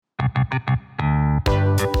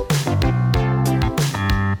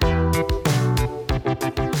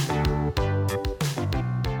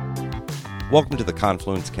Welcome to the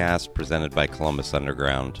Confluence Cast presented by Columbus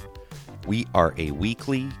Underground. We are a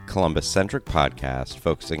weekly Columbus-centric podcast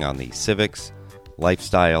focusing on the civics,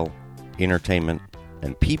 lifestyle, entertainment,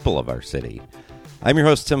 and people of our city. I'm your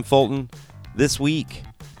host, Tim Fulton. This week,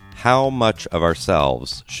 how much of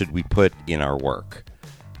ourselves should we put in our work?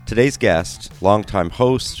 Today's guest, longtime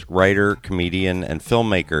host, writer, comedian, and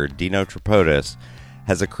filmmaker Dino Tripodis,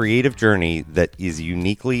 has a creative journey that is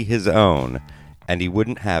uniquely his own, and he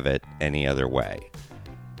wouldn't have it any other way.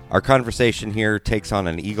 Our conversation here takes on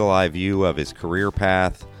an eagle-eye view of his career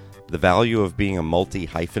path, the value of being a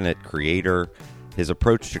multi-hyphenate creator, his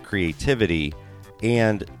approach to creativity,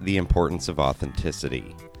 and the importance of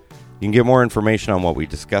authenticity. You can get more information on what we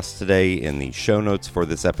discussed today in the show notes for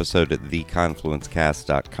this episode at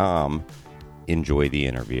theconfluencecast.com. Enjoy the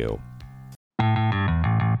interview.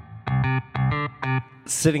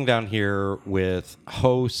 Sitting down here with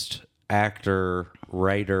host, actor,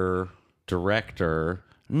 writer, director,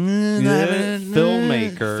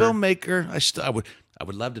 filmmaker. I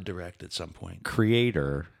would love to direct at some point.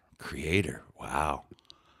 Creator. Wow.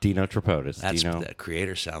 Dino Tripodis. That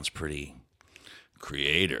creator sounds pretty.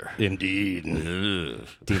 Creator. Indeed.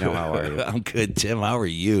 Dino, how are you? I'm good, Tim. How are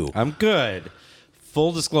you? I'm good.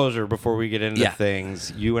 Full disclosure before we get into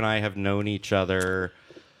things, you and I have known each other,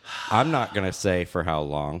 I'm not going to say for how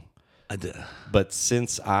long. But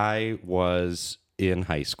since I was in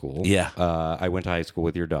high school, I went to high school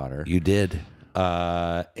with your daughter. You did.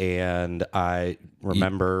 And I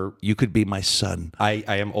remember... You could be my son. I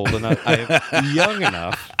am old enough, I am young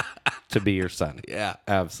enough to be your son. Yeah.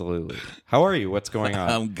 Absolutely. How are you? What's going on?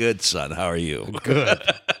 I'm good, son. How are you? Good.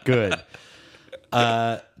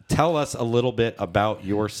 Tell us a little bit about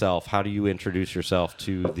yourself. How do you introduce yourself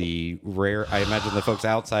to the rare... I imagine the folks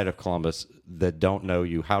outside of Columbus that don't know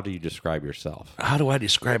you, how do you describe yourself? How do I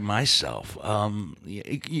describe myself?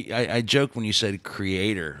 I joke when you said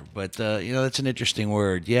creator, but that's an interesting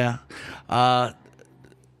word. Yeah.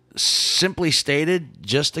 Simply stated,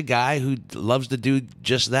 just a guy who loves to do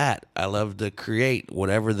just that. I love to create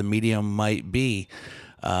whatever the medium might be.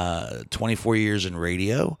 24 years in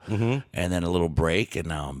radio, and then a little break, and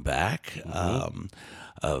now I'm back.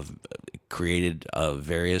 I've created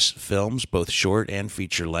various films, both short and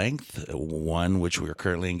feature length. One which we're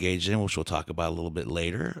currently engaged in, which we'll talk about a little bit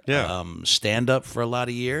later. Yeah. Stand up for a lot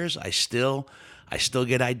of years. I still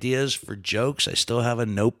get ideas for jokes. I still have a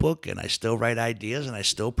notebook, and I still write ideas, and I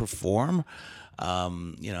still perform.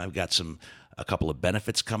 I've got a couple of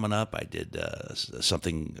benefits coming up. I did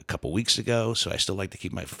something a couple weeks ago, so I still like to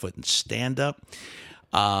keep my foot in stand-up.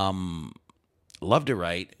 Love to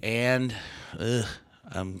write, and I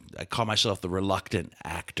call myself the reluctant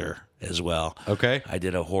actor as well. Okay. I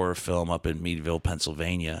did a horror film up in Meadville,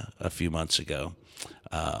 Pennsylvania a few months ago,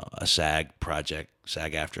 a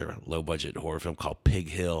SAG-AFTRA low-budget horror film called Pig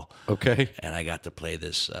Hill. Okay. And I got to play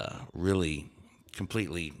this really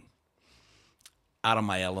completely out of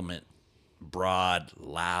my element, broad,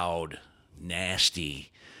 loud,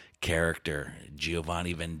 nasty character,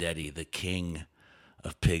 Giovanni Vendetti, the king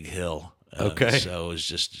of Pig Hill. Okay. So it's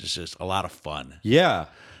just a lot of fun. Yeah.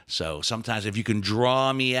 So sometimes if you can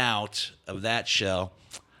draw me out of that shell,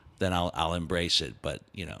 then I'll embrace it. But,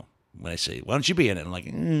 when I say, why don't you be in it? I'm like,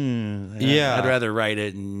 I'd rather write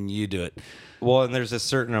it and you do it. Well, and there's a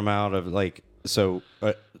certain amount of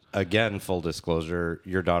again, full disclosure,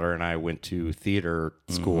 your daughter and I went to theater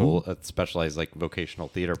school, a specialized vocational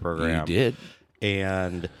theater program. You did.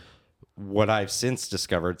 And what I've since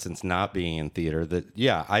discovered, since not being in theater,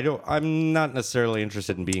 I'm not necessarily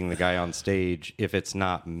interested in being the guy on stage if it's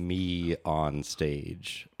not me on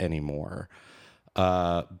stage anymore.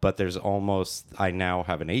 But I now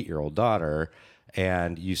have an 8-year-old daughter,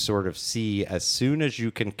 and you sort of see, as soon as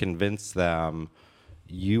you can convince them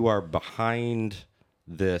you are behind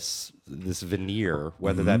this veneer,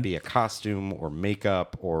 whether that be a costume or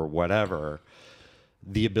makeup or whatever,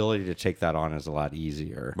 the ability to take that on is a lot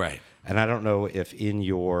easier. Right. And I don't know if in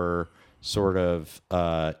your sort of,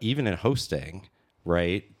 even in hosting,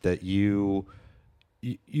 right, that you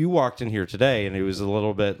walked in here today and it was a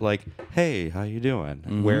little bit like, hey, how you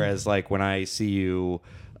doing? Whereas when I see you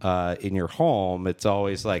in your home, it's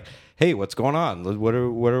always like, hey, what's going on? What are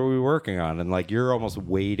we working on? And you're almost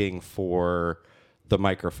waiting for the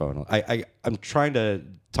microphone. I'm trying to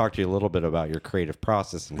talk to you a little bit about your creative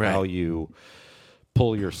process and how you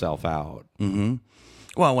pull yourself out. Mm-hmm.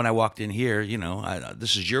 Well, when I walked in here,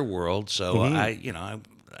 this is your world, so I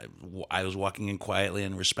was walking in quietly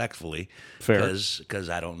and respectfully, Fair. because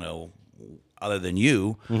I don't know, other than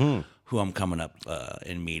you, who I'm coming up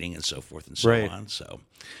in meeting and so forth and so Right. on. So,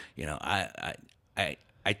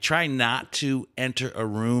 I try not to enter a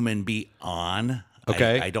room and be on.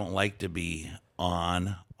 Okay. I don't like to be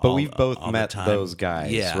on. But we've both all the met time. those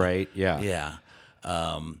guys, right? Yeah. Yeah.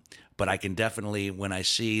 But I can definitely, when I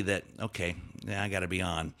see that, okay, I got to be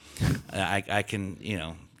on. I can,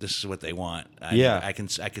 this is what they want. I can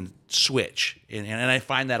switch, and I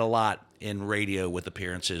find that a lot in radio with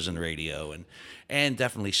appearances in radio and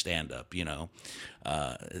definitely stand up.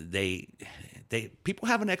 People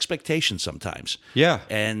have an expectation sometimes. Yeah.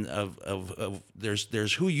 And of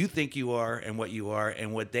there's who you think you are and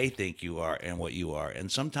what they think you are and what you are.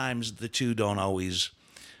 And sometimes the two don't always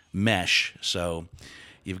mesh. So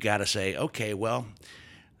you've got to say, okay, well,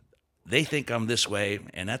 they think I'm this way,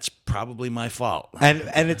 and that's probably my fault. And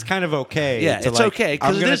it's kind of okay. Yeah, it's okay.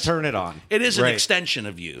 I'm going to turn it on. It is an Right. extension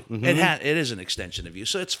of you. Mm-hmm. It is an extension of you,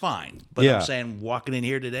 so it's fine. But Yeah. I'm saying, walking in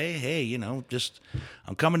here today, hey,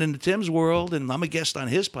 I'm coming into Tim's world, and I'm a guest on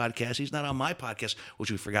his podcast. He's not on my podcast, which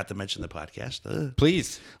we forgot to mention the podcast.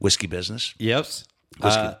 Please. Whiskey Business. Yes.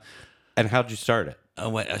 Whiskey. And how'd you start it?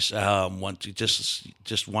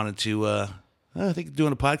 Just wanted to. I think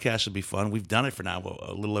doing a podcast would be fun. We've done it for now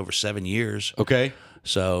a little over 7 years. Okay.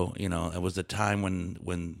 So, it was the time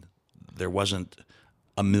when there wasn't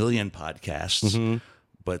a million podcasts,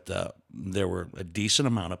 but there were a decent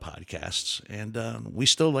amount of podcasts, and we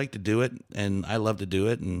still like to do it, and I love to do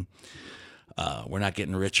it, and we're not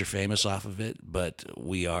getting rich or famous off of it, but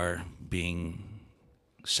we are being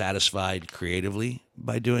satisfied creatively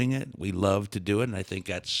by doing it. We love to do it, and I think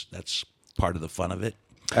that's part of the fun of it.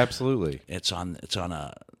 Absolutely. It's on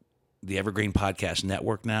the Evergreen Podcast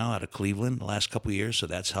Network now out of Cleveland the last couple of years, so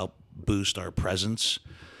that's helped boost our presence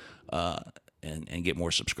and get more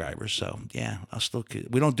subscribers. So yeah,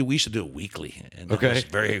 we used to do it weekly, and that was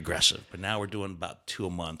very aggressive. But now we're doing about 2 a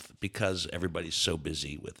month because everybody's so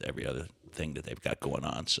busy with every other thing that they've got going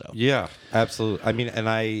on. So Yeah, absolutely. I mean, and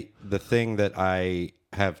the thing that I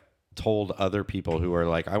have told other people who are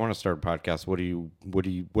like, I want to start a podcast. What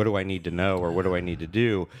do I need to know, or what do I need to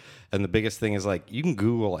do? And the biggest thing is, like, you can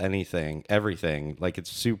Google everything. Like,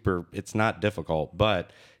 it's not difficult,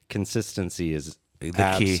 but consistency is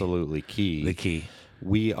absolutely key. The key.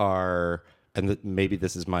 We are, and maybe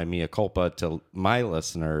this is my mea culpa to my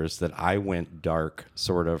listeners, that I went dark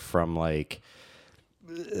sort of from like,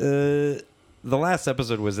 the last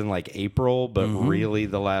episode was in like April, but really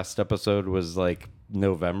the last episode was like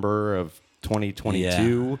November of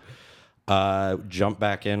 2022. Jump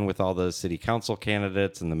back in with all the city council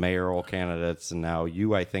candidates and the mayoral candidates, and now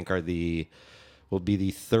you, I think, will be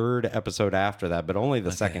the third episode after that, but only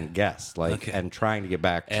the second guest. And trying to get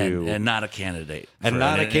back to and not a candidate, and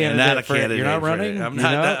not a candidate. You're not running. I'm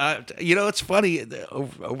not. It's funny.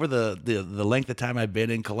 Over the length of time I've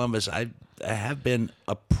been in Columbus, I have been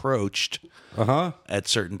approached at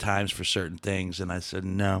certain times for certain things, and I said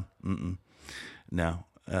no. No,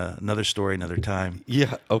 another story, another time.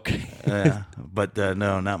 Yeah, okay. But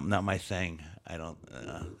no, not my thing. I don't,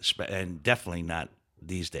 and definitely not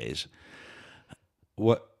these days.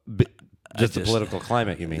 What? Just the political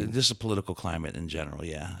climate, you mean? Just the political climate in general.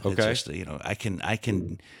 Yeah. Okay. It's just,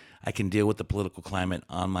 I can deal with the political climate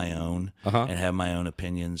on my own and have my own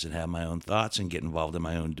opinions and have my own thoughts and get involved in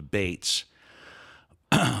my own debates.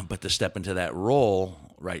 But to step into that role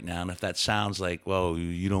right now, and if that sounds like, well,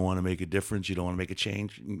 you don't want to make a difference, you don't want to make a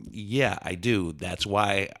change, yeah, I do. That's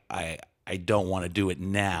why I don't want to do it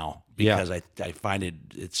now, because I find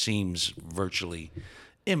it seems virtually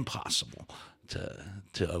impossible to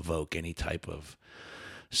evoke any type of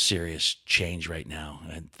serious change right now,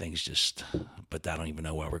 and things just. But I don't even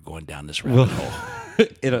know why we're going down this rabbit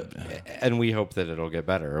hole. And we hope that it'll get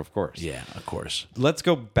better, of course. Yeah, of course. Let's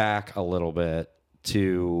go back a little bit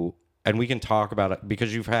to, and we can talk about it,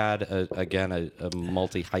 because you've had a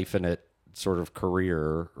multi-hyphenate sort of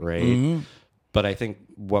career, right? But I think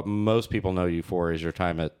what most people know you for is your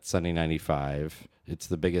time at Sunny 95. It's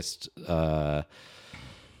the biggest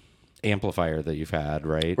amplifier that you've had,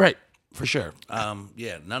 right? Right, for sure.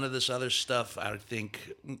 None of this other stuff I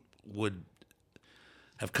think would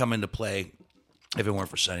have come into play if it weren't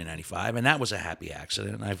for Sunny 95, and that was a happy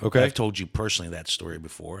accident. I've told you personally that story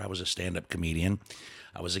before. I was a stand-up comedian.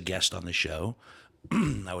 I was a guest on the show.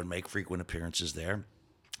 I would make frequent appearances there.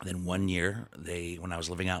 Then one year, when I was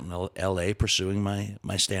living out in L.A. pursuing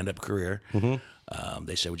my stand-up career,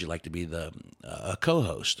 they said, "Would you like to be a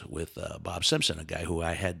co-host with Bob Simpson, a guy who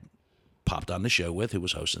I had popped on the show with, who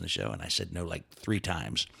was hosting the show?" And I said no like 3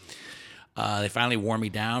 times. They finally wore me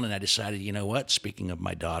down, and I decided, you know what? Speaking of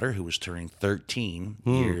my daughter, who was turning 13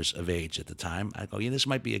 years of age at the time, I go, this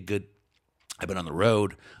might be a good I've been on the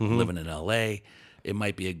road, living in L.A. It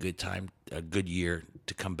might be a good year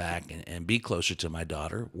to come back and be closer to my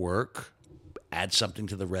daughter, work, add something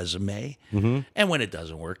to the resume. And when it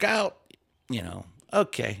doesn't work out,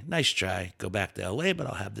 okay, nice try. Go back to L.A., but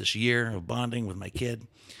I'll have this year of bonding with my kid.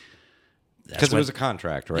 Because it was a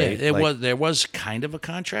contract, right? Yeah, there was kind of a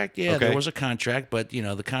contract. Yeah, Okay. there was a contract, but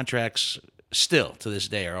the contracts still to this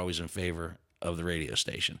day are always in favor of the radio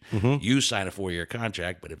station. You sign a 4-year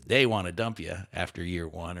contract, but if they want to dump you after year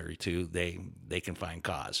 1 or 2, they can find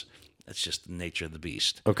cause. That's just the nature of the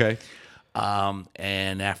beast. Okay.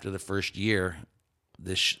 And after the first year,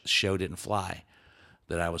 this show didn't fly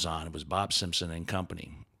that I was on. It was Bob Simpson and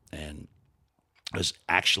Company, and it was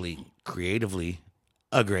actually creatively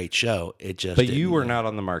a great show. It just But you were not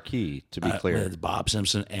on the marquee, to be clear. It's Bob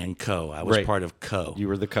Simpson and Co. I was Right. part of Co. You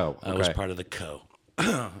were the co. I was part of the Co.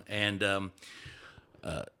 And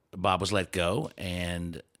Bob was let go,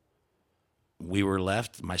 and we were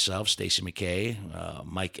left, myself, Stacey McKay,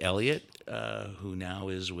 Mike Elliott, who now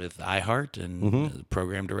is with iHeart and the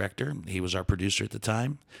program director. He was our producer at the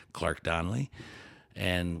time, Clark Donnelly.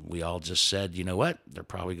 And we all just said, you know what? They're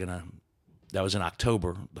probably going to, that was in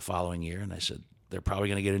October the following year. And I said, they're probably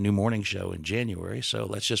going to get a new morning show in January. So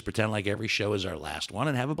let's just pretend like every show is our last one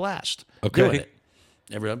and have a blast. Okay. Doing it.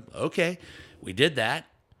 Everyone, okay. We did that.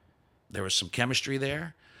 There was some chemistry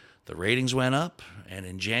there. The ratings went up, and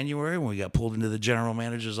in January, when we got pulled into the general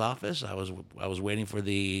manager's office, I was waiting for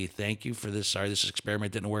the thank you for this. Sorry, this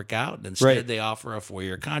experiment didn't work out. And instead, Right. they offer a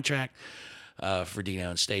 4-year contract for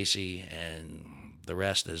Dino and Stacey, and the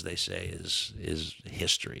rest, as they say, is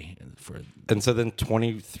history. And so then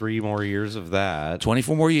 23 more years of that.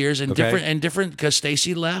 24 more years, and Okay. different because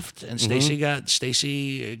Stacey left, and Stacey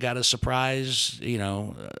got a surprise,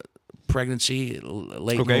 pregnancy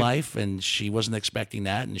late Okay. in life, and she wasn't expecting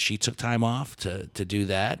that, and she took time off to do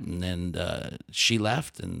that, and then she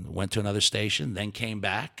left and went to another station, then came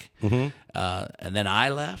back, and then I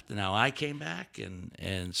left, and now I came back,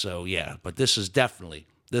 and so yeah. But this is definitely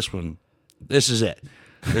this one. This is it.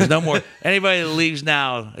 There's no more. Anybody that leaves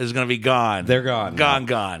now is going to be gone. They're gone now.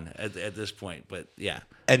 Gone at this point. But yeah.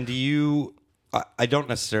 And do you, I don't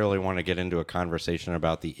necessarily want to get into a conversation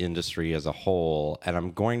about the industry as a whole, and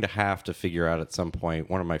I'm going to have to figure out at some point,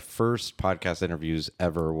 one of my first podcast interviews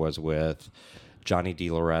ever was with Johnny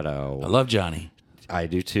DiLoretto. I love Johnny. I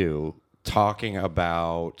do too, talking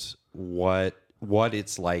about what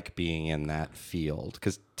it's like being in that field,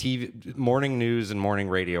 because TV, morning news and morning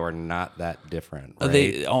radio are not that different, right?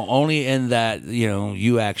 They only in that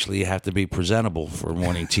you actually have to be presentable for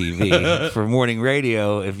morning TV. For morning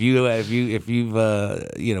radio, if you've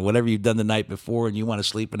whatever you've done the night before and you want to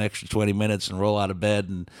sleep an extra 20 minutes and roll out of bed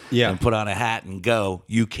and put on a hat and go,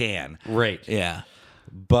 you can. Right. Yeah.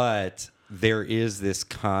 But there is this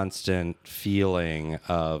constant feeling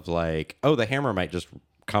of like, oh, the hammer might just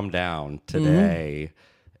come down today.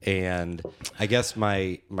 And I guess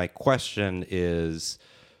my question is,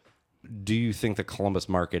 do you think the Columbus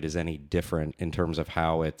market is any different in terms of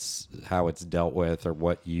how it's dealt with, or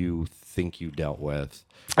what you think you dealt with?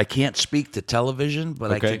 I can't speak to television,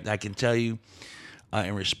 but Okay. I can tell you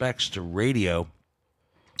in respects to radio,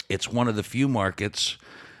 it's one of the few markets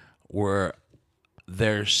where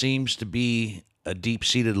there seems to be a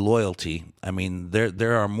deep-seated loyalty. I mean,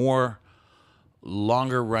 there are more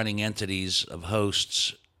longer-running entities of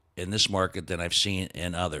hosts in this market than I've seen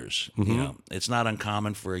in others. It's not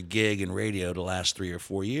uncommon for a gig in radio to last 3 or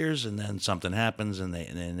 4 years, and then something happens, and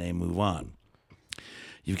they move on.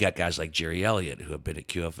 You've got guys like Jerry Elliott, who have been at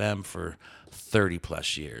QFM for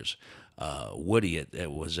 30-plus years. Woody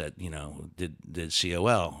did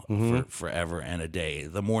COL for forever and a day.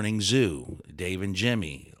 The Morning Zoo, Dave and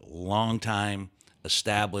Jimmy, long-time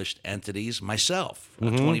established entities. Myself, a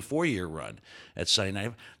 24-year run at Sunday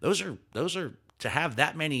Night. Those are to have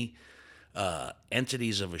that many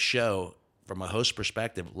entities of a show from a host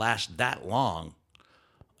perspective last that long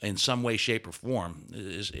in some way, shape, or form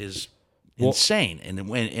is insane.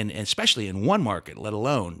 And especially in one market, let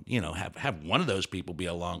alone have one of those people be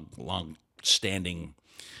a long standing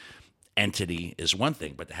entity is one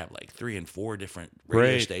thing, but to have like 3 and 4 different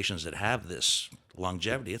radio stations that have this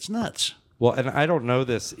longevity, it's nuts. Well, and I don't know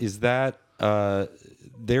this. Is that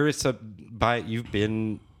there is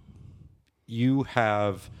you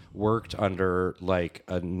have worked under like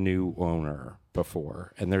a new owner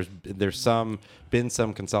before, and there's been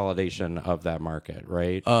some consolidation of that market,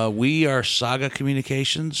 right? We are Saga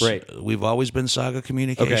Communications. Right. We've always been Saga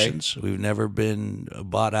Communications. Okay. We've never been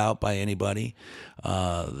bought out by anybody.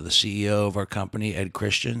 The CEO of our company, Ed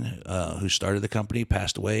Christian, who started the company,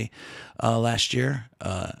 passed away last year.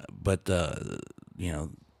 But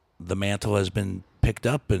the mantle has been picked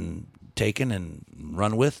up and taken and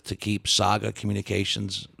run with to keep Saga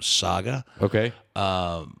Communications Saga. Okay.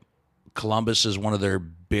 Columbus is one of their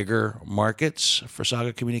bigger markets for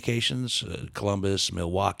Saga Communications. Columbus,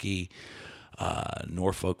 Milwaukee,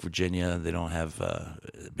 Norfolk, Virginia. They don't have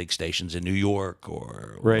big stations in New York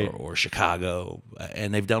or Chicago,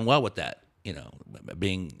 and they've done well with that.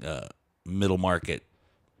 Being a middle market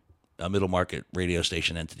radio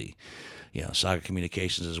station entity. Saga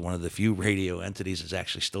Communications is one of the few radio entities that's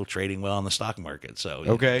actually still trading well on the stock market.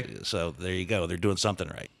 So so there you go. They're doing something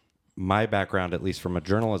right. My background, at least from a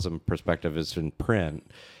journalism perspective, is in print,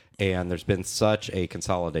 and there's been such a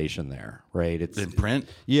consolidation there, right? It's in print?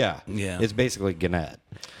 Yeah. Yeah. It's basically Gannett,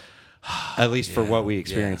 at least for what we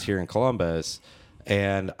experience here in Columbus.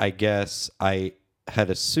 And I guess I had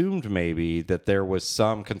assumed maybe that there was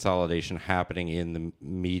some consolidation happening in the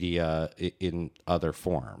media in other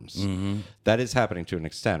forms. Mm-hmm. That is happening to an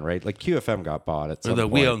extent, right? Like QFM got bought at some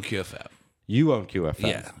point. We own QFM. You own QFM?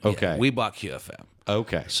 Yeah. Okay. Yeah. We bought QFM.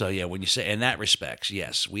 Okay. So, when you say in that respects,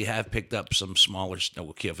 yes, we have picked up some smaller. No,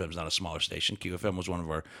 QFM is not a smaller station. QFM was one of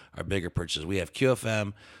our bigger purchases. We have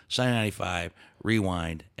QFM, Sunny 95,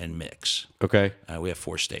 Rewind, and Mix. Okay. We have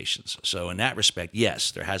 4 stations. So, in that respect,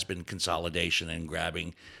 yes, there has been consolidation and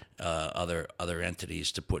grabbing other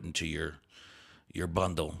entities to put into your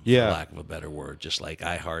bundle, for lack of a better word. Just like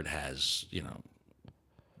iHeart has,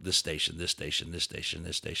 this station, this station, this station,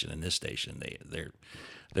 this station, and this station.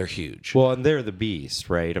 They're huge. Well, and they're the beast,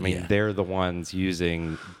 right? I mean, they're the ones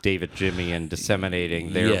using David Jimmy and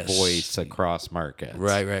disseminating their voice across markets.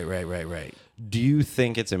 Right. Do you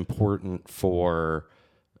think it's important for,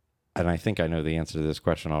 and I think I know the answer to this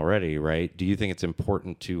question already, right? Do you think it's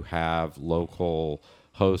important to have local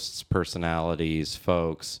hosts, personalities,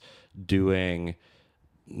 folks doing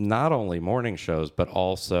not only morning shows, but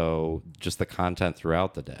also just the content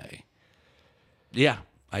throughout the day? Yeah,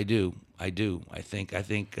 I do. I think at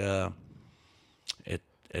the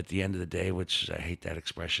end of the day, which I hate that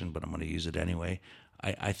expression, but I'm going to use it anyway.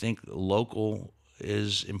 I think local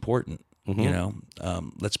is important. Mm-hmm.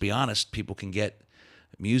 Let's be honest. People can get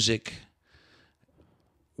music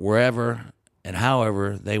wherever and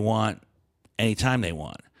however they want, anytime they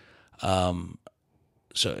want.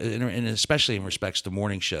 So, and especially in respects to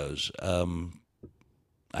morning shows,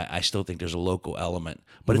 I still think there's a local element,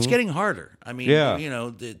 but it's getting harder. I mean,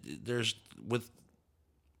 there's with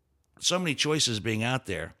so many choices being out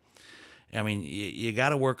there. I mean, you got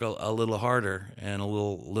to work a little harder and a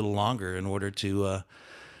little longer in order to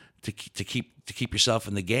keep yourself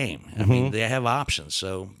in the game. I mean, they have options.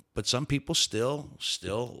 So, but some people still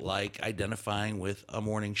like identifying with a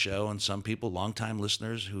morning show, and some people, longtime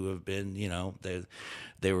listeners who have been,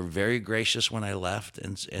 they were very gracious when I left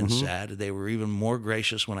and sad. They were even more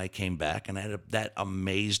gracious when I came back, and that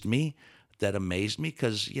amazed me. That amazed me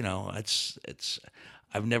because it's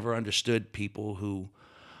I've never understood people who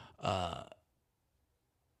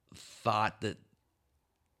thought that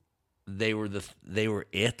they were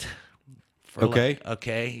it.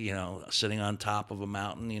 Sitting on top of a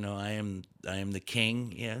mountain, I am the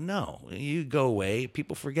king. Yeah, no, you go away.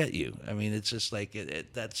 People forget you. I mean, it's just like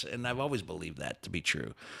that's, and I've always believed that to be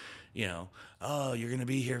true. Oh, you're gonna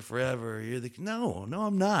be here forever. No,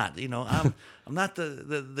 I'm not. I'm not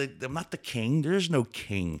I'm not the king. There's no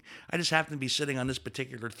king. I just happen to be sitting on this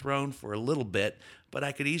particular throne for a little bit, but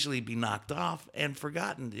I could easily be knocked off and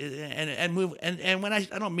forgotten and move. And when I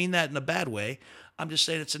don't mean that in a bad way. I'm just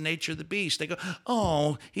saying it's the nature of the beast. They go,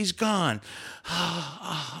 oh, he's gone.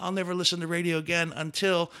 I'll never listen to radio again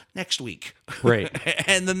until next week. Right.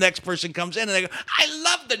 And the next person comes in and they go, I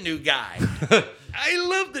love the new guy. I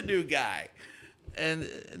love the new guy. And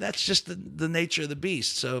that's just the nature of the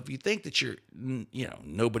beast. So if you think that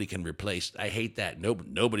nobody can replace, I hate that.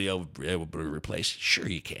 Nobody will be able to replace. Sure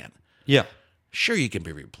you can. Yeah. Sure you can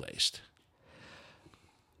be replaced.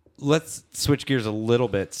 Let's switch gears a little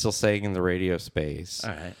bit, still staying in the radio space.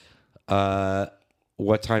 All right.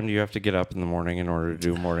 What time do you have to get up in the morning in order to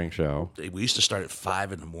do a morning show? We used to start at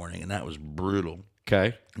 5 in the morning, and that was brutal.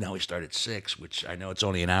 Okay. Now we start at 6, which I know it's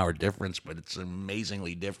only an hour difference, but it's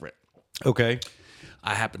amazingly different. Okay.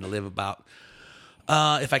 I happen to live about,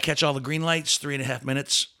 if I catch all the green lights, 3.5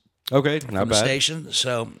 minutes. Okay, from not the bad. Station.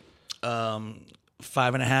 So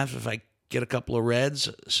 5.5 if I get a couple of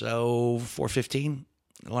reds. So 4:15.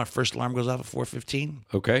 First alarm goes off at 4:15.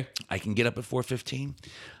 Okay. I can get up at 4:15.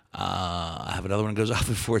 I have another one that goes off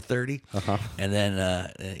at 4:30, and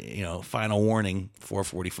then final warning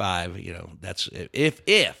 4:45. That's if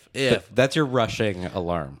that's your rushing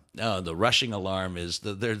alarm. No, the rushing alarm is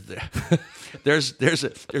there's a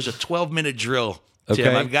 12-minute drill Okay.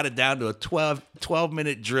 Tim, I've got it down to a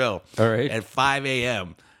 12-minute drill. All right. At 5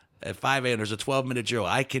 a.m. At 5 a.m. there's a 12-minute drill.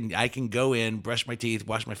 I can go in, brush my teeth,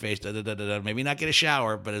 wash my face, maybe not get a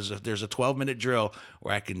shower, but there's a 12-minute drill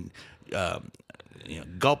where I can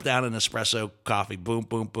gulp down an espresso coffee, boom,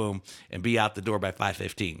 boom, boom, and be out the door by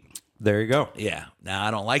 5:15. There you go. Yeah. Now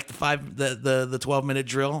I don't like the 12-minute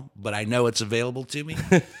drill, but I know it's available to me.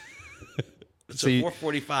 So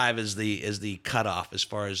 4:45 is the cutoff as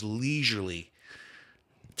far as leisurely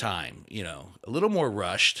time. A little more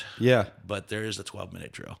rushed. Yeah. But there is the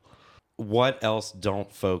 12-minute drill. What else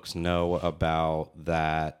don't folks know about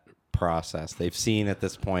that process? They've seen at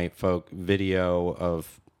this point video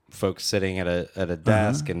of folks sitting at a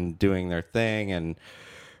desk and doing their thing and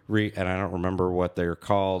I don't remember what they're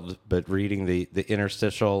called, but reading the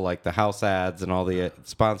interstitial, like the house ads and all the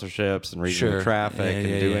sponsorships and reading the traffic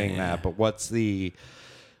and doing that. But what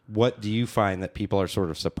do you find that people are sort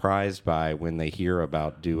of surprised by when they hear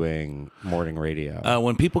about doing morning radio?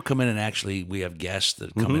 When people come in and actually we have guests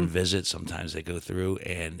that come and visit, sometimes they go through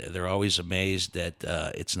and they're always amazed that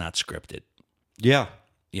it's not scripted. Yeah.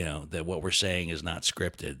 That what we're saying is not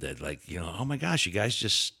scripted, that oh my gosh, you guys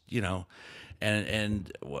just,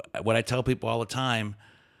 and what I tell people all the time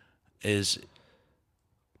is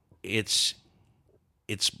it's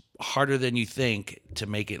harder than you think to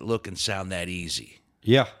make it look and sound that easy.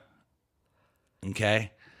 Yeah.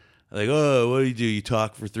 Okay? Like, oh, what do? You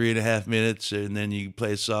talk for 3.5 minutes and then you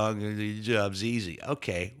play a song and your job's easy.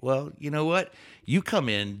 Okay, well, you know what? You come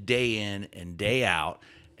in and day out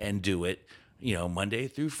and do it, Monday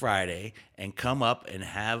through Friday, and come up and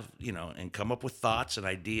have, and come up with thoughts and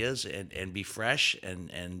ideas and be fresh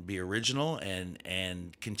and be original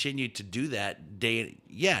and continue to do that day.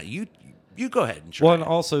 Yeah, you go ahead and try. Well, and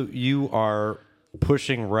also you are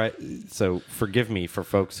pushing right. So forgive me for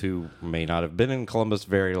folks who may not have been in Columbus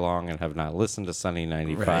very long and have not listened to Sunny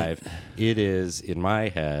 95. Right. It is, in my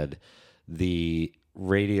head, the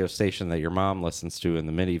radio station that your mom listens to in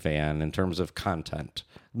the minivan in terms of content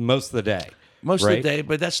most of the day. Most of the day,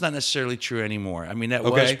 but that's not necessarily true anymore. I mean, that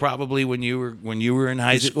was probably when you were in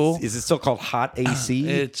high school. Is it still called Hot AC?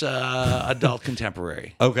 It's adult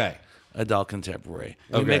contemporary. Okay. Adult contemporary.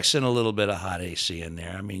 We mix in a little bit of Hot AC in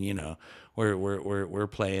there. I mean, we're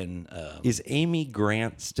playing. Is Amy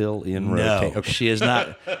Grant still in rotation? No, okay. She is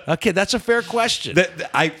not. Okay, that's a fair question.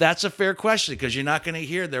 That's a fair question because you're not going to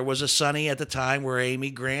hear. There was a Sunny at the time where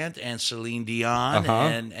Amy Grant and Celine Dion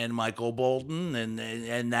and Michael Bolton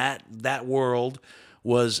and that world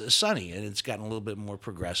was Sunny, and it's gotten a little bit more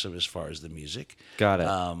progressive as far as the music. Got it.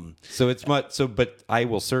 So it's much. So, but I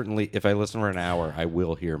will certainly, if I listen for an hour, I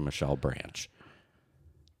will hear Michelle Branch.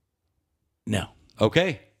 No.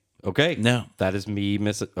 Okay. No. That is me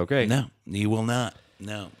missing. Okay. No, you will not.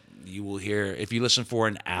 No. You will hear, if you listen for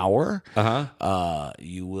an hour,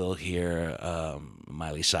 you will hear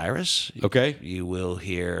Miley Cyrus. Okay. You will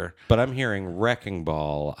hear. But I'm hearing Wrecking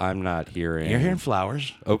Ball. I'm not hearing. You're hearing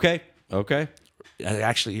Flowers. Okay.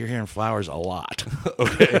 Actually, you're hearing Flowers a lot.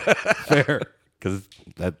 Okay. Fair. Because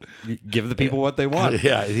that give the people what they want.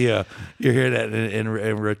 Yeah. You're hearing that in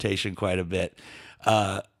rotation quite a bit.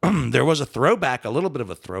 There was a little bit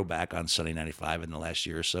of a throwback on Sunny 95 in the last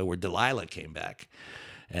year or so where Delilah came back.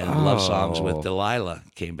 And Love Songs with Delilah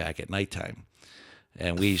came back at nighttime.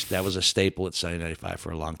 And that was a staple at Sunny 95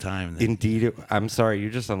 for a long time. Indeed. I'm sorry, you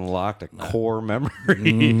just unlocked a core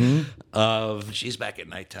memory of... She's back at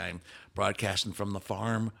nighttime, broadcasting from the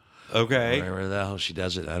farm. Okay. Wherever the hell she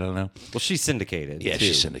does it, I don't know. Well, she's syndicated, Yeah, too.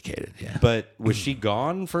 she's syndicated, yeah. But was she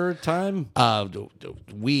gone for a time?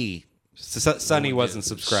 Sunny wasn't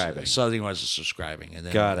subscribing. Sunny wasn't subscribing, and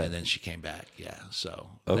then Got it. And then she came back. Yeah, so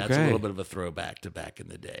that's a little bit of a throwback to back in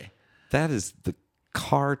the day. That is the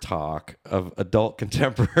car talk of adult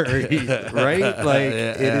contemporary, right? Like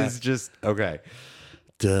it is just okay.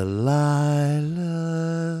 Delilah.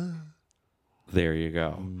 There you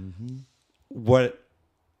go. Mm-hmm. What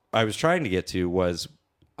I was trying to get to was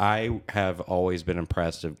I have always been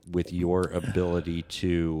impressed with your ability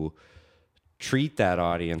to treat that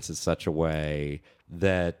audience in such a way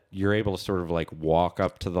that you're able to sort of like walk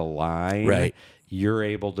up to the line. Right. You're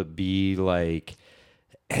able to be like,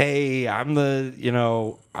 hey, I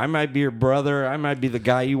might be your brother. I might be the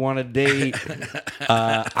guy you want to date.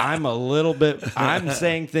 I'm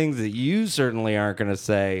saying things that you certainly aren't going to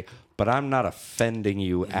say, but I'm not offending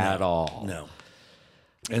you at all. No.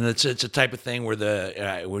 And it's a type of thing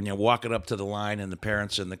where when you're walking up to the line and the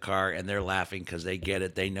parents in the car and they're laughing because they get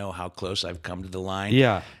it, they know how close I've come to the line.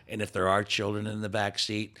 Yeah. And if there are children in the back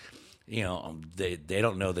seat, they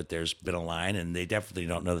don't know that there's been a line, and they definitely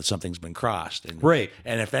don't know that something's been crossed. And, Right.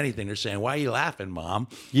 And if anything, they're saying, "Why are you laughing, Mom?"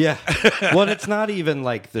 Yeah. Well, it's not even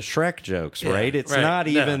like the Shrek jokes, right? It's right. not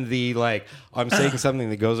No. even the like I'm saying something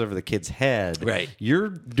that goes over the kid's head. Right. You're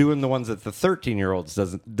doing the ones that the 13-year-olds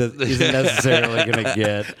isn't necessarily going to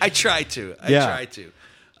get. I try to. But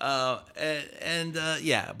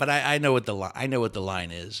I know what the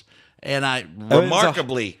line is, and I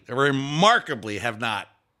remarkably have not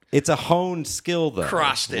It's a honed skill, though.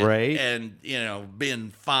 crossed it, right? And been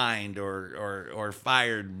fined or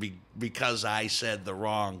fired because I said the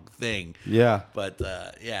wrong thing. Yeah. But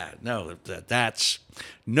that's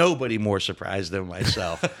nobody more surprised than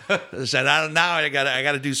myself. I said, I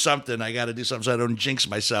gotta do something. I gotta do something so I don't jinx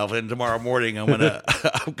myself. And tomorrow morning I'm gonna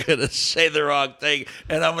say the wrong thing,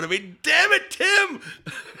 and I'm gonna be, damn it, Tim.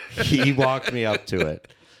 He walked me up to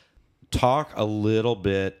it. Talk a little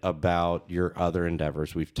bit about your other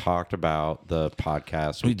endeavors. We've talked about the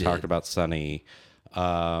podcast. We talked about Sunny.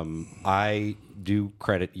 I do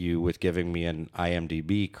credit you with giving me an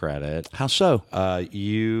IMDb credit. How so?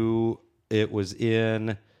 It was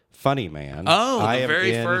in Funny Man. Oh, the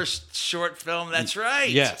very first short film. That's right.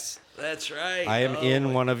 Yes. That's right. I am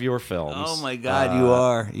in one of your films. Oh my God, you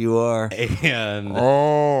are. And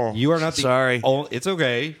you are not the Sorry. It's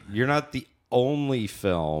okay. You're not the only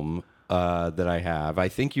film that I have. I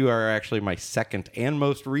think you are actually my second and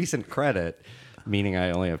most recent credit, meaning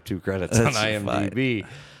I only have 2 credits on IMDb.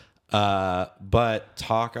 But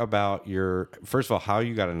talk about first of all, how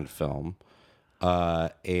you got into film,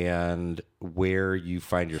 and where you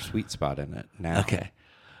find your sweet spot in it now. Okay.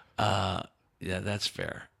 Yeah, that's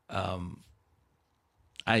fair.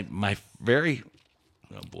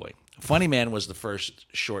 Funny Man was the first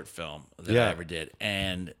short film that I ever did,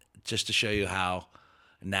 and just to show you how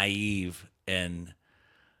naive and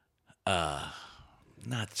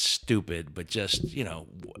not stupid, but just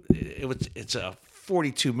it's a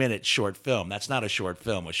 42-minute short film. That's not a short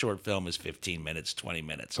film. A short film is 15 minutes, 20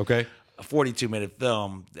 minutes. Okay. A 42-minute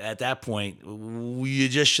film, at that point, you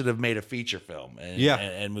just should have made a feature film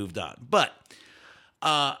and moved on. But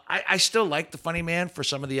I still like the Funny Man for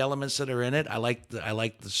some of the elements that are in it. I like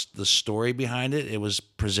the story behind it. It was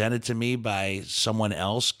presented to me by someone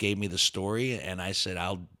else, gave me the story, and I said,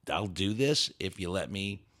 I'll do this if you let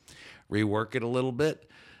me rework it a little bit,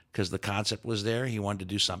 because the concept was there. He wanted to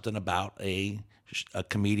do something about a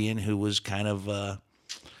comedian who was kind of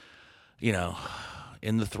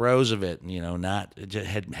in the throes of it, not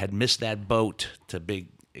had missed that boat to big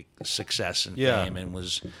success and fame, and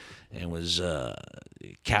was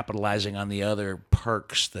capitalizing on the other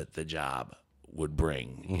perks that the job would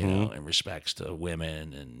bring, in respects to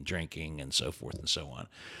women and drinking and so forth and so on.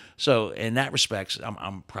 So in that respects,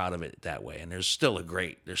 I'm proud of it that way. And there's still a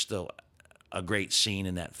great scene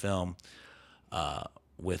in that film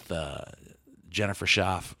with Jennifer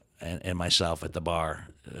Schaff and myself at the bar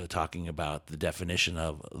talking about the definition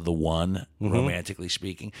of the one, romantically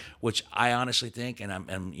speaking, which I honestly think,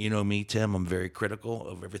 and me, Tim, I'm very critical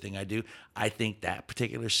of everything I do. I think that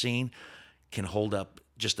particular scene can hold up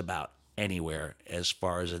just about anywhere as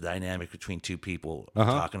far as a dynamic between two people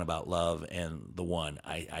talking about love and the one.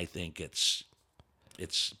 I think it's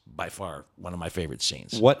by far one of my favorite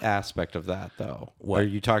scenes. What aspect of that, though? What? Are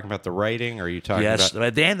you talking about the writing? Or are you talking about... Yes,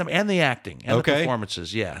 and the acting and the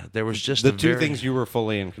performances. Yeah, there was just the two things you were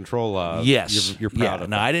fully in control of. Yes, you're proud of.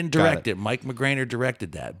 No, I didn't direct it. Mike McGrainer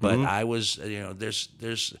directed that, but I was.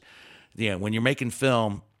 There's when you're making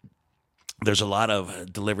film, there's a lot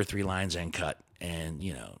of deliver 3 lines and cut, and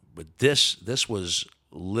but this was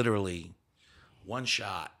literally one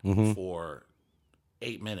shot for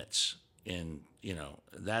 8 minutes. In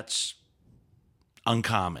that's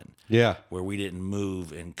uncommon. Yeah, where we didn't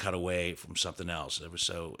move and cut away from something else. It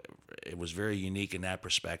was very unique in that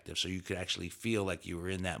perspective. So you could actually feel like you were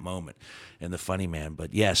in that moment in the Funny Man.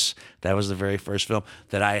 But yes, that was the very first film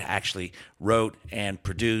that I actually wrote and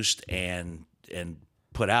produced and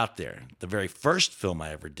put out there. The very first film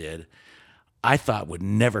I ever did, I thought would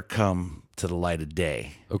never come to the light of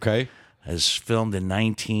day. Okay. It was filmed in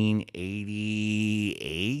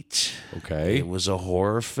 1988. Okay. It was a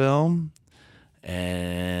horror film,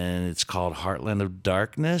 and it's called Heartland of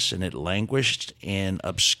Darkness, and it languished in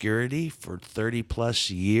obscurity for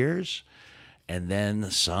 30-plus years. And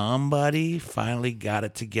then somebody finally got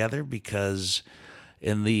it together, because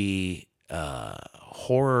in the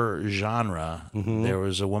horror genre, there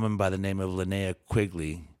was a woman by the name of Linnea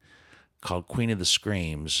Quigley called Queen of the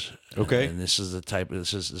Screams. Okay. And this is the type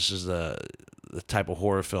of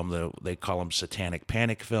horror film that they call them satanic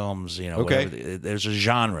panic films, There's a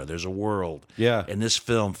genre, there's a world. Yeah. And this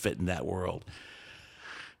film fit in that world.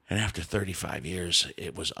 And after 35 years,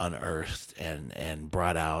 it was unearthed and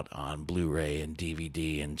brought out on Blu-ray and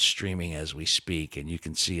DVD and streaming as we speak. And you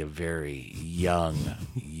can see a very young,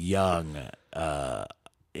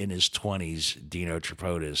 in his 20s, Dino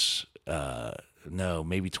Tripodis. No,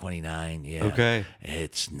 maybe 29. Yeah. Okay.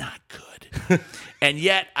 It's not good. And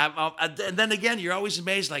yet, and then again, you're always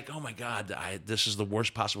amazed, like, oh my God, this is the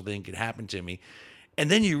worst possible thing that could happen to me.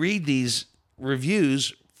 And then you read these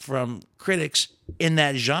reviews from critics in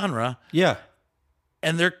that genre. Yeah.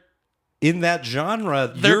 And they're in that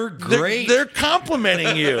genre. You're great. They're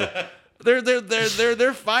complimenting you.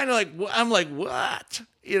 They're finally like, I'm like, what?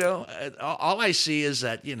 You know, all I see is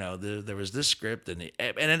that, you know, there was this script and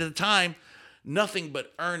at the time, nothing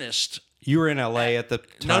but earnest. You were in LA at the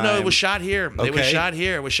time. No, it was shot here. Okay. It was shot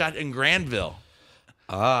here. It was shot in Granville.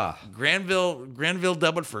 Granville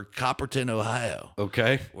dubbed for Copperton, Ohio.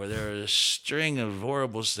 Okay. Where there are a string of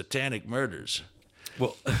horrible satanic murders.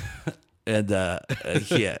 Well, and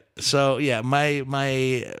yeah. So yeah,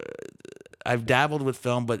 I've dabbled with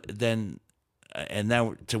film, but then and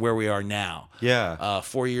now to where we are now. Yeah.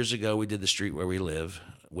 4 years ago, we did The Street Where We Live,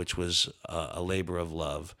 which was a labor of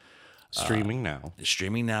love. Streaming now.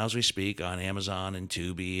 Streaming now as we speak on Amazon and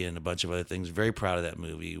Tubi and a bunch of other things. Very proud of that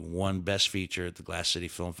movie. Won Best Feature at the Glass City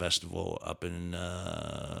Film Festival up in,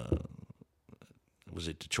 was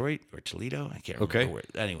it Detroit or Toledo? I can't remember. Okay. Where.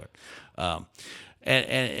 Anyway. And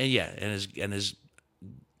has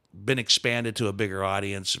been expanded to a bigger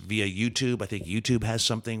audience via YouTube. I think YouTube has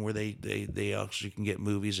something where they actually can get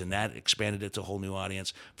movies, and that expanded it to a whole new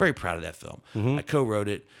audience. Very proud of that film. Mm-hmm. I co-wrote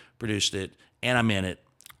it, produced it, and I'm in it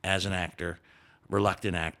as an actor,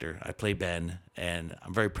 reluctant actor. I play Ben, and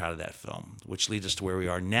I'm very proud of that film, which leads us to where we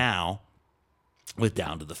are now with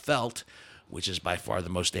Down to the Felt, which is by far the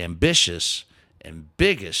most ambitious and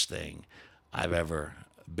biggest thing I've ever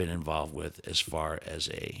been involved with as far as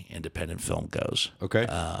a independent film goes. Okay.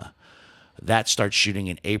 That starts shooting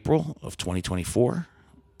in April of 2024,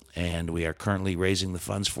 and we are currently raising the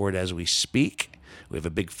funds for it as we speak. We have a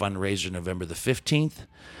big fundraiser November the 15th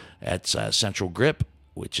at Central Grip,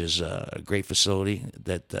 which is a great facility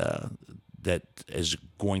that is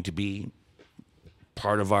going to be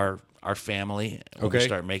part of our family when we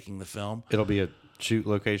start making the film. It'll be a shoot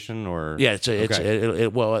location, or yeah, their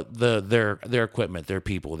equipment, their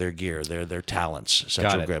people, their gear, their talents.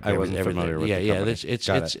 Central Grip. I wasn't familiar with the company.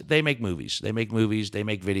 It's they make movies. They make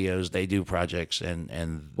videos. They do projects,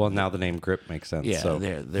 and well, now the name Grip makes sense. Yeah, so.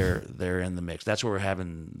 they're in the mix. That's where we're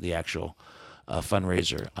having the actual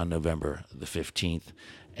fundraiser on November the 15th,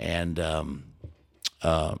 and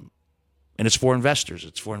it's for investors.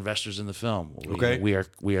 It's for investors in the film.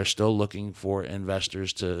 We are still looking for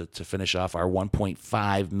investors to finish off our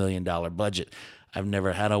 $1.5 million budget. I've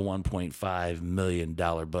never had a $1.5 million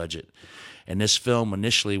budget. And this film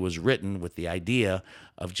initially was written with the idea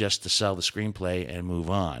of just to sell the screenplay and move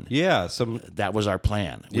on. Yeah. That was our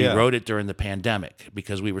plan. We wrote it during the pandemic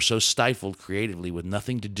because we were so stifled creatively with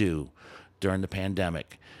nothing to do during the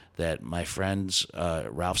pandemic that my friends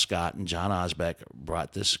Ralph Scott and John Osbeck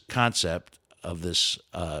brought this concept of this.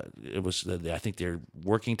 It was I think their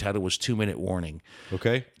working title was 2 Minute Warning.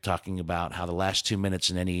 Okay, talking about how the last 2 minutes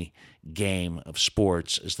in any game of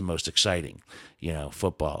sports is the most exciting. You know,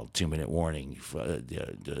 football, 2 minute warning.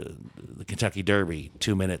 The Kentucky Derby,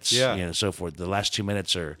 2 minutes. Yeah. You know, so forth. The last 2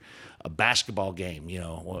 minutes are a basketball game. You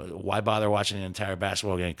know, why bother watching an entire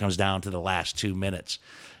basketball game? It comes down to the last 2 minutes,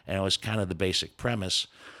 and it was kind of the basic premise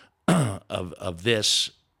of this.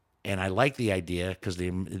 And I like the idea because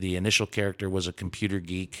the initial character was a computer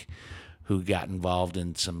geek who got involved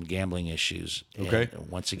in some gambling issues. Okay. And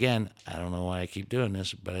once again, I don't know why I keep doing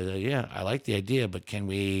this, but I like the idea, but can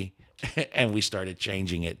we? And we started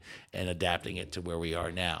changing it and adapting it to where we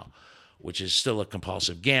are now, which is still a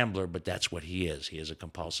compulsive gambler, but that's what he is. He is a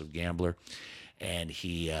compulsive gambler. And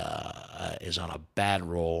he is on a bad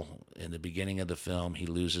roll. In the beginning of the film, he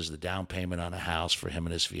loses the down payment on a house for him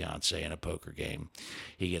and his fiance in a poker game.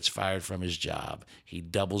 He gets fired from his job. He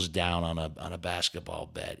doubles down on a basketball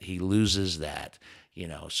bet. He loses that, you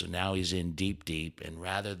know. So now he's in deep, and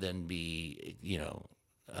rather than be,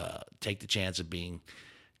 take the chance of being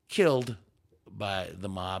killed by the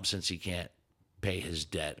mob since he can't pay his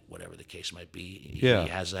debt, whatever the case might be, he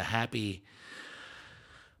has a happy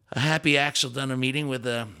accidental meeting with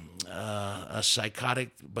a psychotic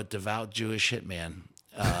but devout Jewish hitman.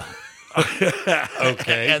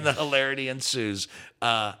 Okay. And the hilarity ensues.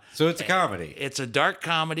 So it's a comedy. It's a dark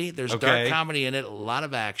comedy. There's dark comedy in it, a lot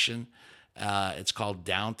of action. It's called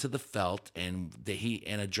Down to the Felt, and he,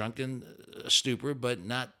 in a drunken stupor, but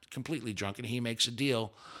not completely drunken, he makes a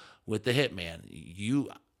deal with the hitman.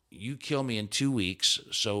 you kill me in 2 weeks,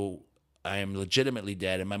 so I am legitimately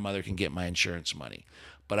dead and my mother can get my insurance money.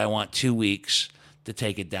 But I want 2 weeks to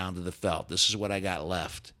take it down to the felt. This is what I got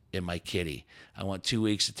left in my kitty. I want 2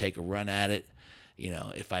 weeks to take a run at it.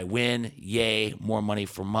 If I win, yay, more money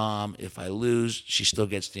for mom. If I lose, she still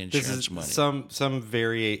gets the insurance money. Some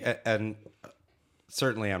and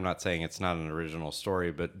certainly I'm not saying it's not an original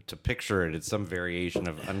story, but to picture it, it's some variation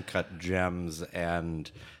of Uncut Gems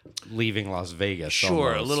and Leaving Las Vegas.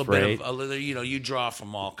 Sure, almost, a little right? bit of you draw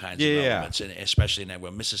from all kinds of elements, and especially in that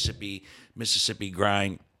where Mississippi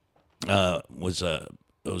Grind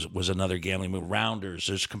was another gambling movie. Rounders,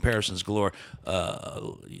 there's comparisons galore.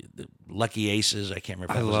 Lucky Aces, I can't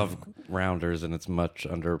remember. I love Rounders, and it's much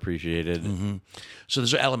underappreciated. Mm-hmm. So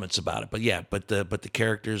there's elements about it, but the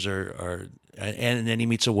characters are, and then he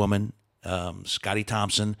meets a woman. Scotty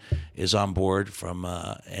Thompson is on board from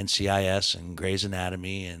NCIS and Grey's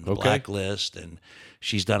Anatomy and Blacklist, and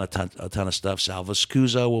she's done a ton of stuff. Salva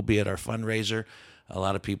Scusa will be at our fundraiser. A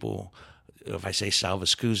lot of people, if I say Salva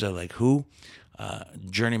Scusa, like who?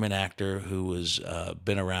 Journeyman actor who has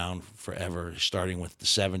been around forever, starting with the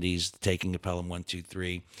 70s, taking Pelham 1, 2,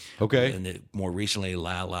 3. Okay. And more recently,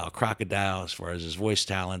 Lyle Crocodile, as far as his voice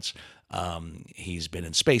talents. He's been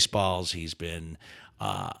in Spaceballs. He's been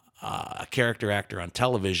a character actor on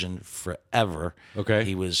television forever. Okay.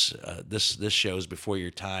 He was this show is before your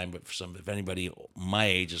time, but if anybody my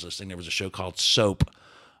age is listening, there was a show called Soap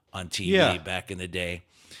on TV back in the day.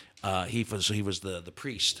 He was the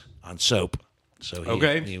priest on Soap. So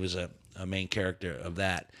he was a main character of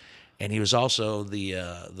that, and he was also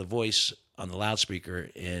the voice on the loudspeaker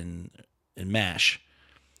in MASH.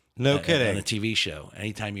 No kidding. On a TV show.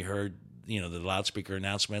 Anytime you heard the loudspeaker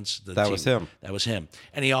announcements, that was him. That was him,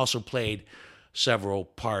 and he also played several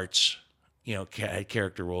parts. Had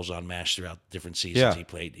character roles on MASH throughout different seasons. Yeah. He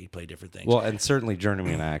played different things. Well, and certainly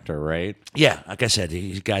journeyman actor, right? Yeah, like I said,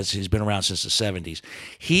 he's been around since the 70s.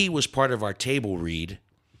 He was part of our table read.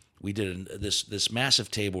 We did this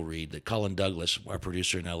massive table read that Cullen Douglas, our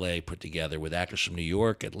producer in L.A., put together with actors from New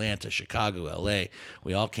York, Atlanta, Chicago, L.A.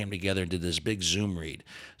 We all came together and did this big Zoom read.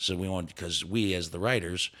 So because we, as the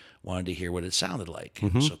writers, wanted to hear what it sounded like.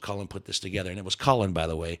 Mm-hmm. So Cullen put this together. And it was Cullen, by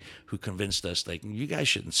the way, who convinced us, like, you guys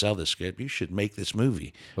shouldn't sell this script. You should make this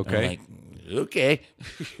movie. Okay. And I'm like, okay.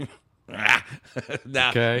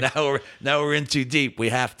 Now we're in too deep. We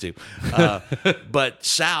have to. But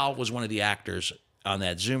Sal was one of the actors on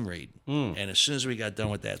that Zoom read. And as soon as we got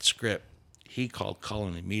done with that script, he called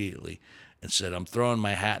Cullen immediately and said, I'm throwing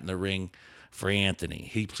my hat in the ring for Anthony.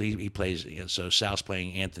 He plays, so Sal's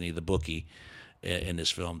playing Anthony the bookie in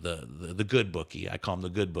this film, the good bookie. I call him the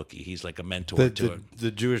good bookie. He's like a mentor to him.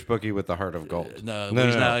 The Jewish bookie with the heart of gold. No,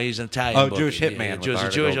 no. He's an Italian bookie. Jewish hitman with the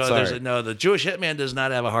heart of gold. Sorry. No, the Jewish hitman does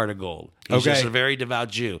not have a heart of gold. He's just a very devout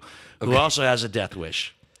Jew who also has a death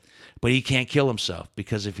wish. But he can't kill himself,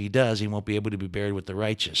 because if he does, he won't be able to be buried with the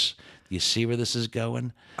righteous. Do you see where this is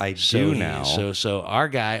going? I do now. So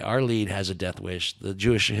our lead has a death wish. The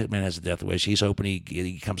Jewish hitman has a death wish. He's hoping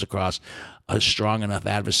he comes across a strong enough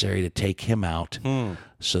adversary to take him out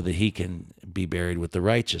so that he can be buried with the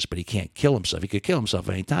righteous. But he can't kill himself. He could kill himself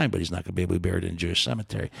any time, but he's not going to be able to be buried in a Jewish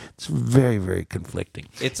cemetery. It's very, very conflicting.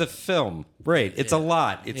 It's a film. Right. It's a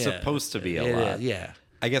lot. It's supposed to be a lot. Yeah.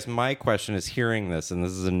 I guess my question is, hearing this, and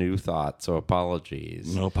this is a new thought, so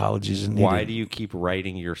apologies. No apologies needed. Why do you keep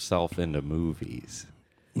writing yourself into movies?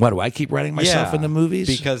 Why do I keep writing myself into movies?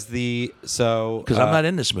 Because I'm not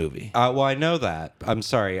in this movie. Well, I know that. I'm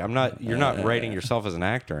sorry. I'm not. You're not writing yourself as an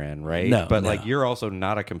actor in, right? No. But like, you're also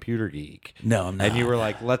not a computer geek. No, I'm not. And you were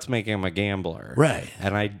like, let's make him a gambler, right?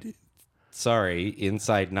 And sorry,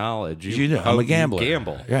 inside knowledge. I'm a gambler. You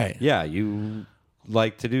gamble, right? Yeah, you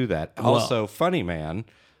like to do that. Well, also, funny man.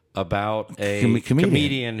 About a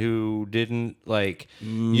comedian who didn't like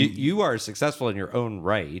you are successful in your own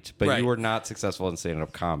right, but you were not successful in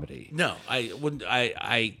stand-up comedy. No, I wouldn't.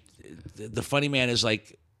 The funny man is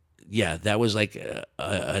like, that was like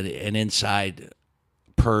an inside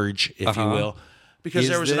purge, if you will, because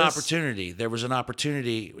there was an opportunity. There was an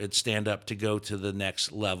opportunity at stand-up to go to the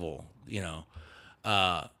next level.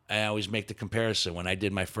 I always make the comparison when I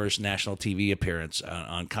did my first national TV appearance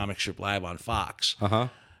on Comic Strip Live on Fox.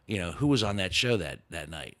 Who was on that show that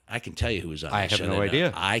night? I can tell you who was on that show. I have no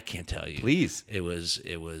idea. I can't tell you. Please. It was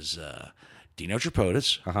Dino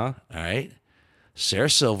Tripodis. All right. Sarah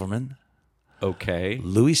Silverman. Okay.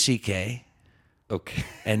 Louis C.K. Okay.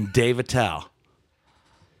 And Dave Attell.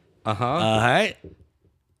 All right.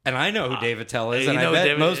 And I know who Dave Attell is, and I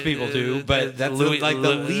bet most people do, but that's the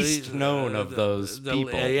least known of those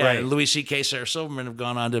people. Right. Louis C.K., Sarah Silverman have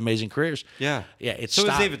gone on to amazing careers. Yeah. Yeah. So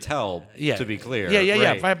is Dave Attell, to be clear.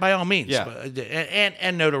 Yeah, by all means. Yeah.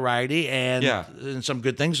 And notoriety and some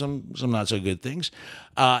good things, some not so good things.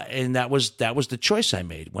 And that was the choice I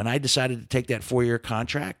made. When I decided to take that 4-year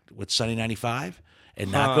contract with Sunny 95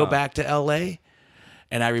 and not go back to L.A.,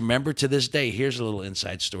 and I remember to this day, here's a little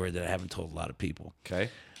inside story that I haven't told a lot of people. Okay.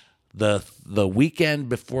 The weekend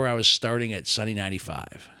before I was starting at Sunny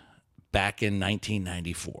 95, back in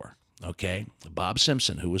 1994, okay, Bob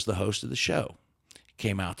Simpson, who was the host of the show,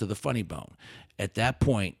 came out to the Funny Bone. At that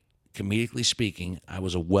point, comedically speaking, I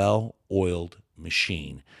was a well-oiled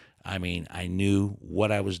machine. I mean, I knew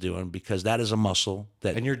what I was doing because that is a muscle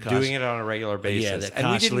that... And you're doing it on a regular basis. Yeah,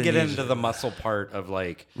 and we didn't get into the muscle part of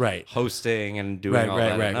like hosting and doing all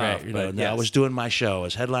that enough. You know, I was doing my show. I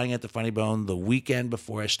was headlining at the Funny Bone the weekend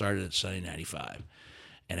before I started at Sunny 95.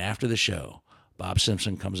 And after the show, Bob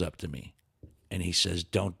Simpson comes up to me and he says,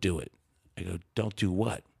 "Don't do it." I go, "Don't do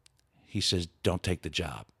what?" He says, "Don't take the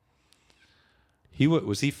job."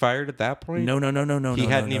 Was he fired at that point? No. He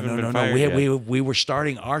hadn't even been fired yet. We were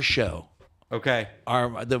starting our show. Okay.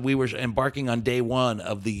 We were embarking on day 1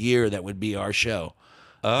 of the year that would be our show.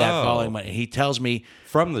 Oh. That following Monday. He tells me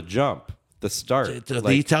from the jump, the start.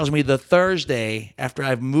 He tells me the Thursday after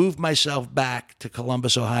I've moved myself back to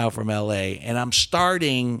Columbus, Ohio from L.A., and I'm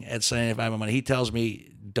starting at Sunny 95 on Monday. He tells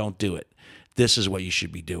me, "Don't do it. This is what you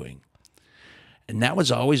should be doing." And that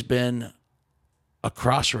was always been a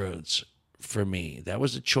crossroads for me. That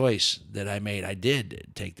was a choice that I made. I did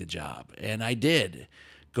take the job, and I did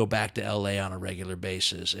go back to LA on a regular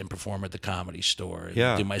basis and perform at the Comedy Store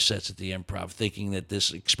and do my sets at the Improv, thinking that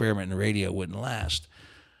this experiment in radio wouldn't last.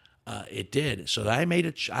 It did. So I made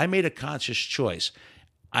a conscious choice.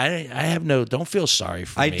 Don't feel sorry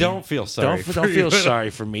for me. I don't feel sorry. Don't feel sorry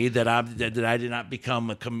for me that I did not become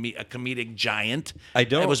a comedic giant. I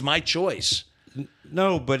don't. It was my choice.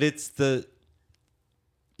 No, but it's the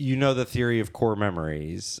theory of core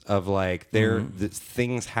memories of like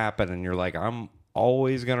things happen and you're like, I'm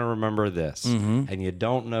always going to remember this. And you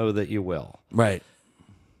don't know that you will. Right.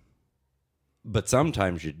 But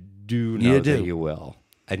sometimes you do know that you will.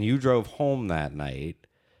 And you drove home that night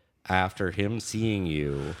after him seeing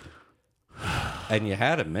you and you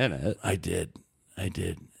had a minute. I did.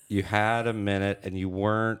 You had a minute and you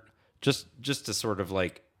weren't just to sort of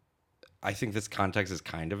like, I think this context is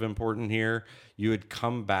kind of important here. You had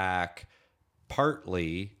come back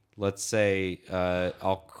partly, let's say,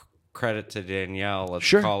 I'll credit to Danielle, let's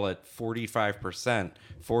call it 45%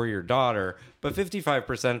 for your daughter, but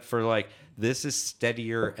 55% for like, this is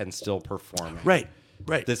steadier and still performing. Right.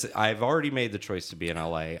 I've already made the choice to be in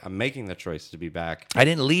LA. I'm making the choice to be back. I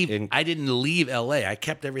didn't leave LA. I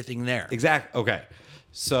kept everything there. Exactly. Okay.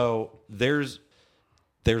 So there's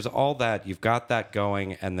all that. You've got that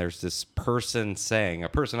going, and there's this person saying, a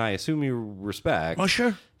person I assume you respect. Oh,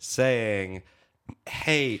 sure. Saying,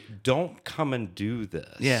 "Hey, don't come and do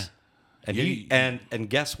this." Yeah. And and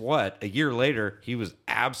guess what? A year later, he was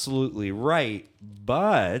absolutely right.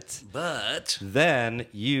 But then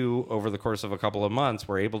you, over the course of a couple of months,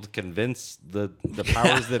 were able to convince the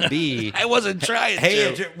powers that be. I wasn't trying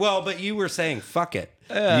to. But you were saying, "Fuck it."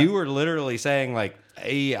 You were literally saying, like,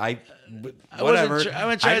 "Hey, whatever.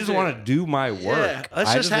 I just want to do my work. Yeah,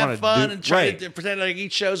 let's just have fun and try to pretend like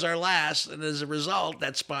each show's our last." And as a result,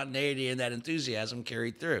 that spontaneity and that enthusiasm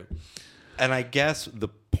carried through. And I guess the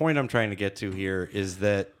point I'm trying to get to here is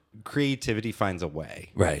that creativity finds a way.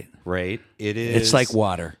 Right. It is. It's like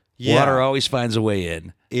water. Yeah. Water always finds a way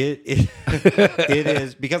in. It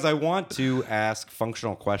is, because I want to ask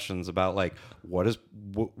functional questions about like where does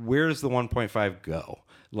the 1.5 go?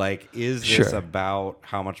 Like, is this about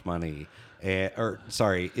how much money?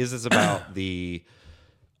 Is this about the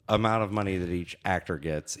amount of money that each actor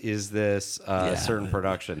gets? Is this a certain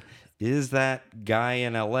production? Is that guy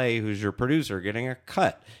in LA who's your producer getting a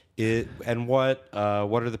cut? And what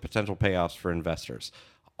are the potential payoffs for investors?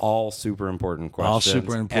 All super important questions. All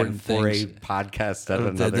super important and for things. a podcast at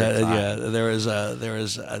another time. Yeah, there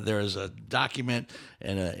is a document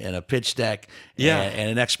and a pitch deck and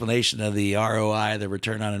an explanation of the ROI, the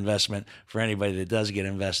return on investment, for anybody that does get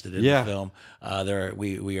invested in the film.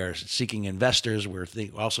 We are seeking investors.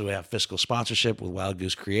 Also have fiscal sponsorship with Wild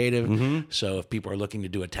Goose Creative. Mm-hmm. So if people are looking to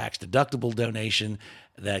do a tax deductible donation,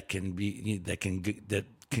 that can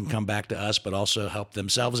come back to us, but also help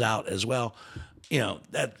themselves out as well.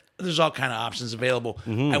 That there's all kind of options available.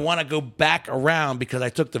 Mm-hmm. I want to go back around because I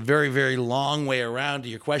took the very, very long way around to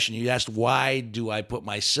your question. You asked, why do I put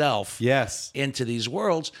myself into these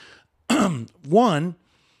worlds? One,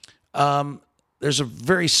 There's a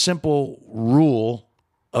very simple rule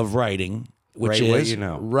of writing, which Write is what you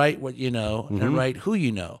know. write what you know and write who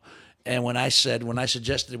you know. And when I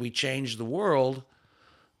suggested we change the world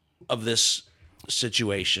of this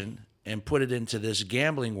situation and put it into this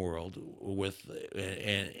gambling world with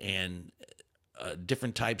and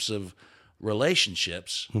different types of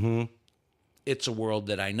relationships, it's a world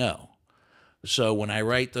that I know. So when I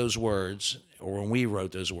write those words, or when we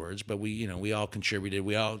wrote those words, but we all contributed.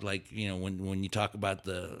 We all when you talk about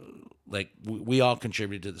we all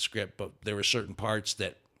contributed to the script, but there were certain parts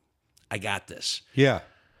that I got this. Yeah.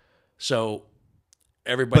 So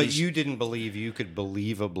everybody. But you didn't believe you could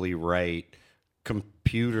believably write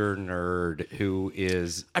computer nerd who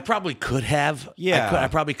is. I probably could have. Yeah. I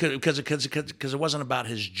probably could because it wasn't about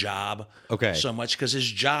his job. Okay. So much because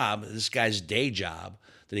his job, this guy's day job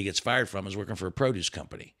that he gets fired from, is working for a produce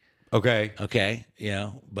company. Okay. Okay.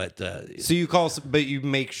 But So but you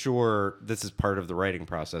make sure this is part of the writing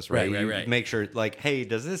process, right? Right. Make sure, like, hey,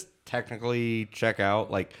 does this technically check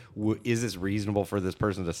out? Like, is this reasonable for this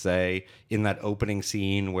person to say in that opening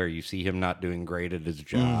scene where you see him not doing great at his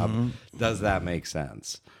job? Does that make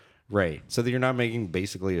sense? Right. So that you're not making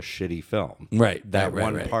basically a shitty film. Right. That right,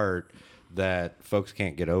 one right. part that folks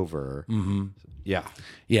can't get over. Mm-hmm. Yeah.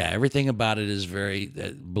 Yeah. Everything about it is very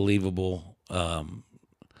believable.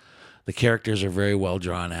 The characters are very well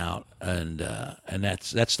drawn out, and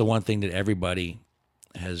that's the one thing that everybody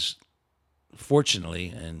has, fortunately,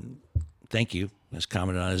 and thank you, has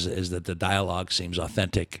commented on is that the dialogue seems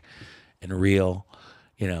authentic and real.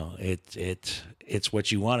 It's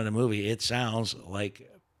what you want in a movie. It sounds like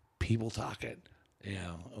people talking,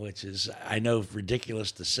 which is, I know,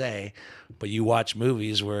 ridiculous to say, but you watch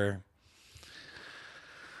movies where.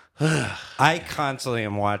 I constantly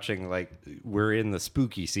am watching, like, we're in the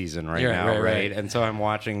spooky season now, right? And so I'm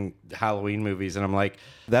watching Halloween movies, and I'm like,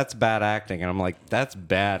 that's bad acting. And I'm like, that's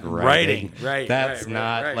bad writing. Right. That's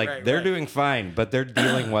not, they're doing fine, but they're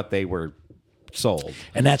dealing what they were sold.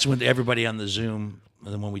 And that's when everybody on the Zoom,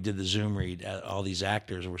 when we did the Zoom read, all these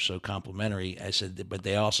actors were so complimentary. I said, but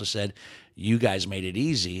they also said, you guys made it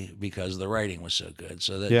easy because the writing was so good.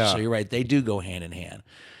 So you're right, they do go hand in hand.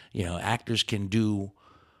 Actors can do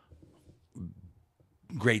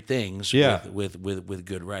great things with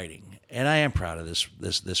good writing, and I am proud of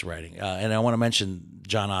this writing. And I want to mention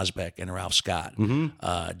John Osbeck and Ralph Scott.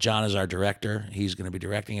 John is our director; he's going to be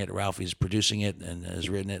directing it. Ralph is producing it and has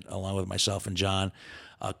written it along with myself and John.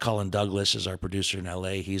 Cullen Douglas is our producer in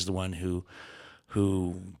L.A. He's the one who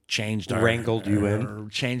changed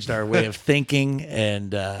changed our way of thinking,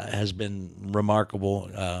 and has been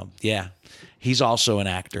remarkable. He's also an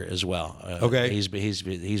actor as well. Okay, he's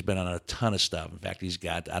been on a ton of stuff. In fact, he's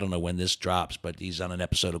got, I don't know when this drops, but he's on an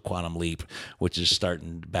episode of Quantum Leap, which is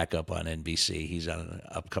starting back up on NBC. He's on an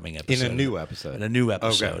upcoming episode. In a new episode.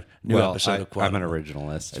 Okay. Episode of Quantum. I'm an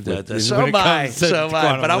originalist. So am I.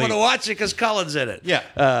 But I want to watch it because Cullen's in it.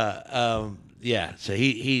 Yeah. Yeah, so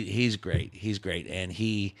he's great. He's great, and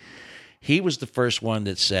he was the first one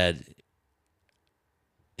that said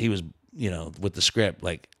he was, with the script,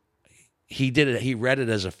 like he did it. He read it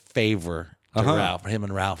as a favor to Ralph. Him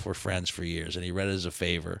and Ralph were friends for years, and he read it as a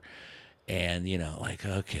favor. And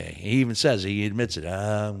okay, he even says, he admits it.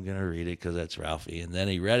 I'm gonna read it because that's Ralphie. And then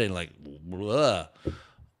he read it like,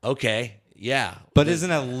 okay, yeah. But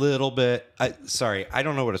isn't a little bit? I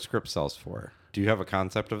don't know what a script sells for. Do you have a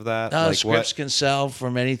concept of that? Scripts can sell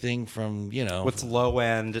from anything from, what's low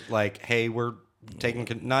end, like, hey, we're taking,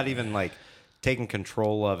 not even like taking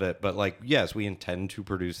control of it, but like, yes, we intend to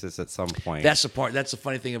produce this at some point. That's the part. That's the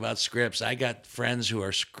funny thing about scripts. I got friends who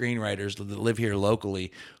are screenwriters that live here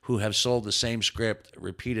locally who have sold the same script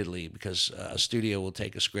repeatedly because a studio will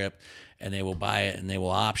take a script and they will buy it and they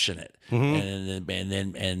will option it, and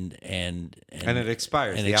it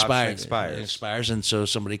expires. And the option expires. It expires, and so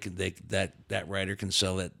somebody can that writer can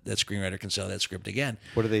sell that screenwriter can sell that script again.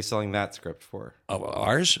 What are they selling that script for? Oh,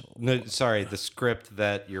 ours? No, sorry, the script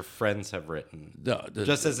that your friends have written.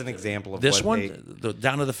 Just as an example of this what one,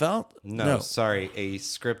 Down to the Felt. No, sorry, a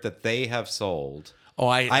script that they have sold. Oh,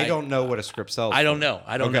 I don't know what a script sells. I don't know.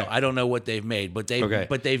 Okay. I don't know what they've made, but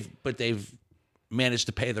they've managed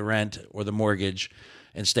to pay the rent or the mortgage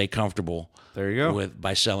and stay comfortable. There you go.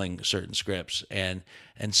 By selling certain scripts, and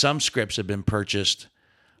some scripts have been purchased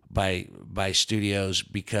by studios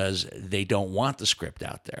because they don't want the script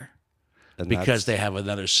out there, and because they have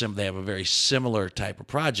they have a very similar type of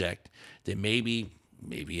project that maybe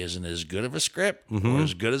isn't as good of a script or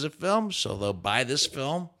as good as a film, so they'll buy this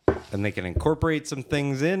film and they can incorporate some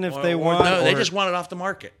things in if they want. No, they just want it off the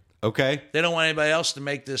market. Okay. They don't want anybody else to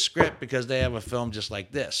make this script because they have a film just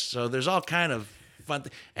like this. So there's all kind of fun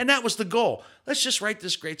thing. And that was the goal. Let's just write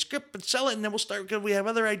this great script and sell it, and then we'll start. Because we have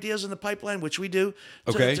other ideas in the pipeline, which we do.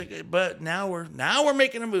 Okay. But now we're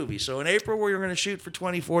making a movie. So in April, we're going to shoot for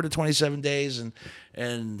 24 to 27 days and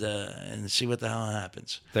see what the hell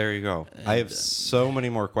happens. There you go. I have so many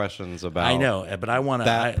more questions about. I know, but I want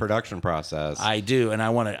that production process. I do, and I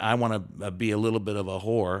want to be a little bit of a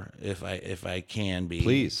whore if I can be,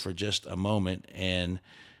 please, for just a moment, and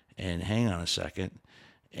hang on a second,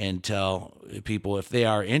 and tell people if they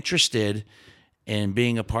are interested in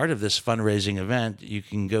being a part of this fundraising event, you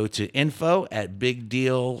can go to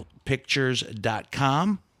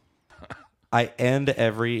info@bigdealpictures.com. I end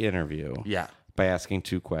every interview by asking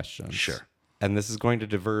 2 questions. Sure. And this is going to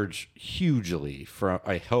diverge hugely from,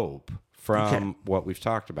 I hope, what we've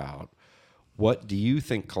talked about. What do you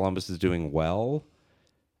think Columbus is doing well,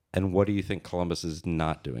 and what do you think Columbus is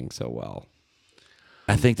not doing so well?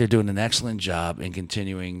 I think they're doing an excellent job in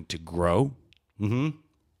continuing to grow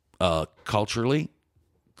culturally,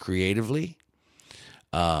 creatively,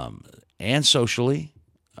 and socially.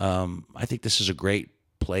 I think this is a great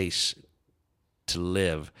place to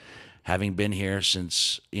live, having been here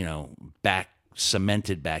since,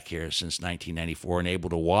 cemented back here since 1994 and able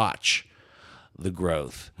to watch the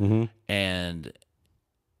growth and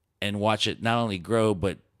watch it not only grow,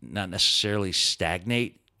 but not necessarily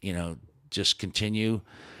stagnate, just continue.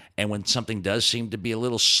 And when something does seem to be a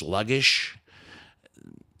little sluggish,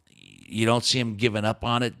 you don't see them giving up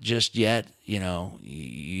on it just yet.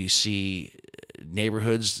 You see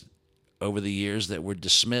neighborhoods over the years that were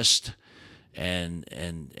dismissed and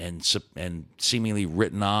seemingly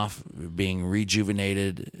written off being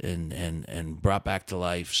rejuvenated and brought back to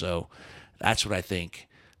life. So that's what I think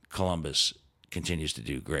Columbus continues to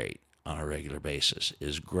do great on a regular basis,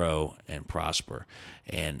 is grow and prosper.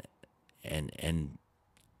 And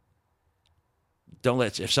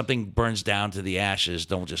don't if something burns down to the ashes,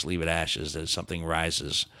 don't just leave it ashes. As something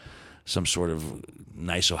rises, some sort of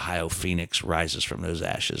nice Ohio phoenix rises from those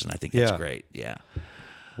ashes, and I think that's great. Yeah.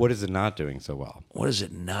 What is it not doing so well? What is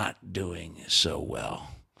it not doing so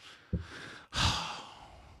well?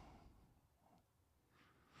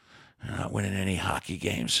 They're not winning any hockey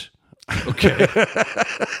games. Okay.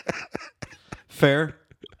 Fair.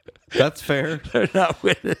 That's fair. They're not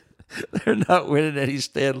winning any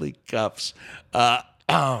Stanley Cups. No,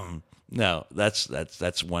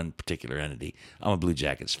 that's one particular entity. I'm a Blue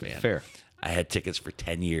Jackets fan. Fair. I had tickets for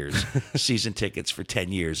 10 years, season tickets for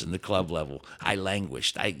 10 years in the club level. I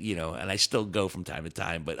languished. And I still go from time to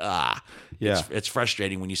time, but it's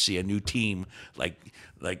frustrating when you see a new team like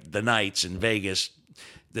the Knights in Vegas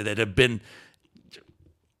that have been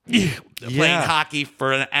playing hockey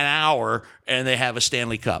for an hour and they have a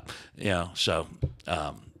Stanley Cup. So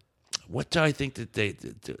what do I think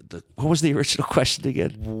that what was the original question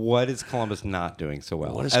again? What is Columbus not doing so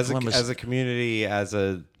well? What is Columbus as a community, as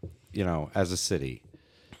a city?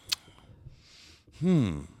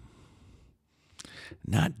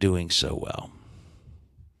 Not doing so well.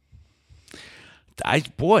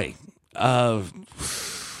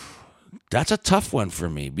 That's a tough one for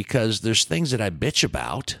me because there's things that I bitch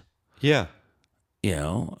about. Yeah.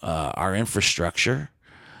 Our infrastructure.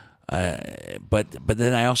 But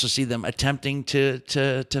then I also see them attempting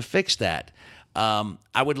to fix that.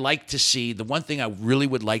 I would like to see, the one thing I really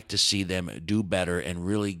would like to see them do better and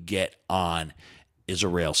really get on is a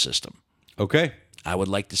rail system. Okay. I would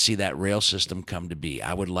like to see that rail system come to be.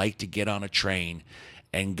 I would like to get on a train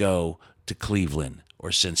and go to Cleveland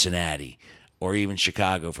or Cincinnati or even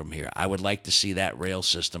Chicago from here. I would like to see that rail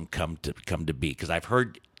system come to be because I've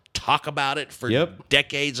heard talk about it for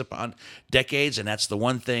decades upon decades, and that's the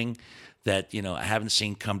one thing that I haven't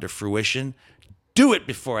seen come to fruition. Do it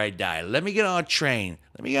before I die. Let me get on a train.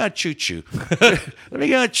 Let me get on a choo-choo. Let me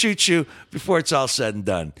get on a choo-choo before it's all said and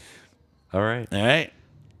done. All right.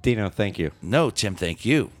 Dino, thank you. No, Tim, thank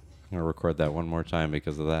you. I'm going to record that one more time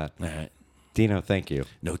because of that. All right. Dino, thank you.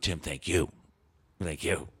 No, Tim, thank you. Thank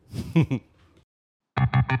you.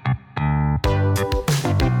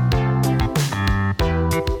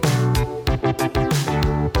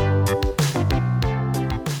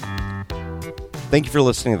 Thank you for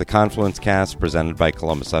listening to the Confluence Cast presented by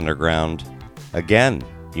Columbus Underground. Again,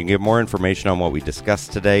 you can get more information on what we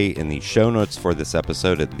discussed today in the show notes for this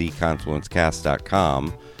episode at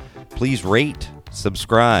theconfluencecast.com. Please rate,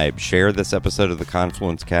 subscribe, share this episode of the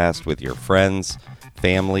Confluence Cast with your friends,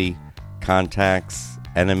 family, contacts,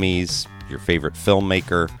 enemies, your favorite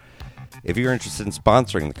filmmaker. If you're interested in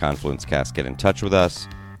sponsoring the Confluence Cast, get in touch with us.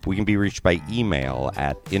 We can be reached by email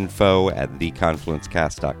at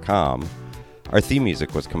info@theconfluencecast.com. Our theme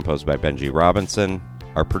music was composed by Benji Robinson.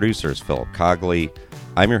 Our producer is Philip Cogley.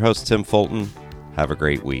 I'm your host, Tim Fulton. Have a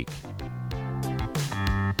great week.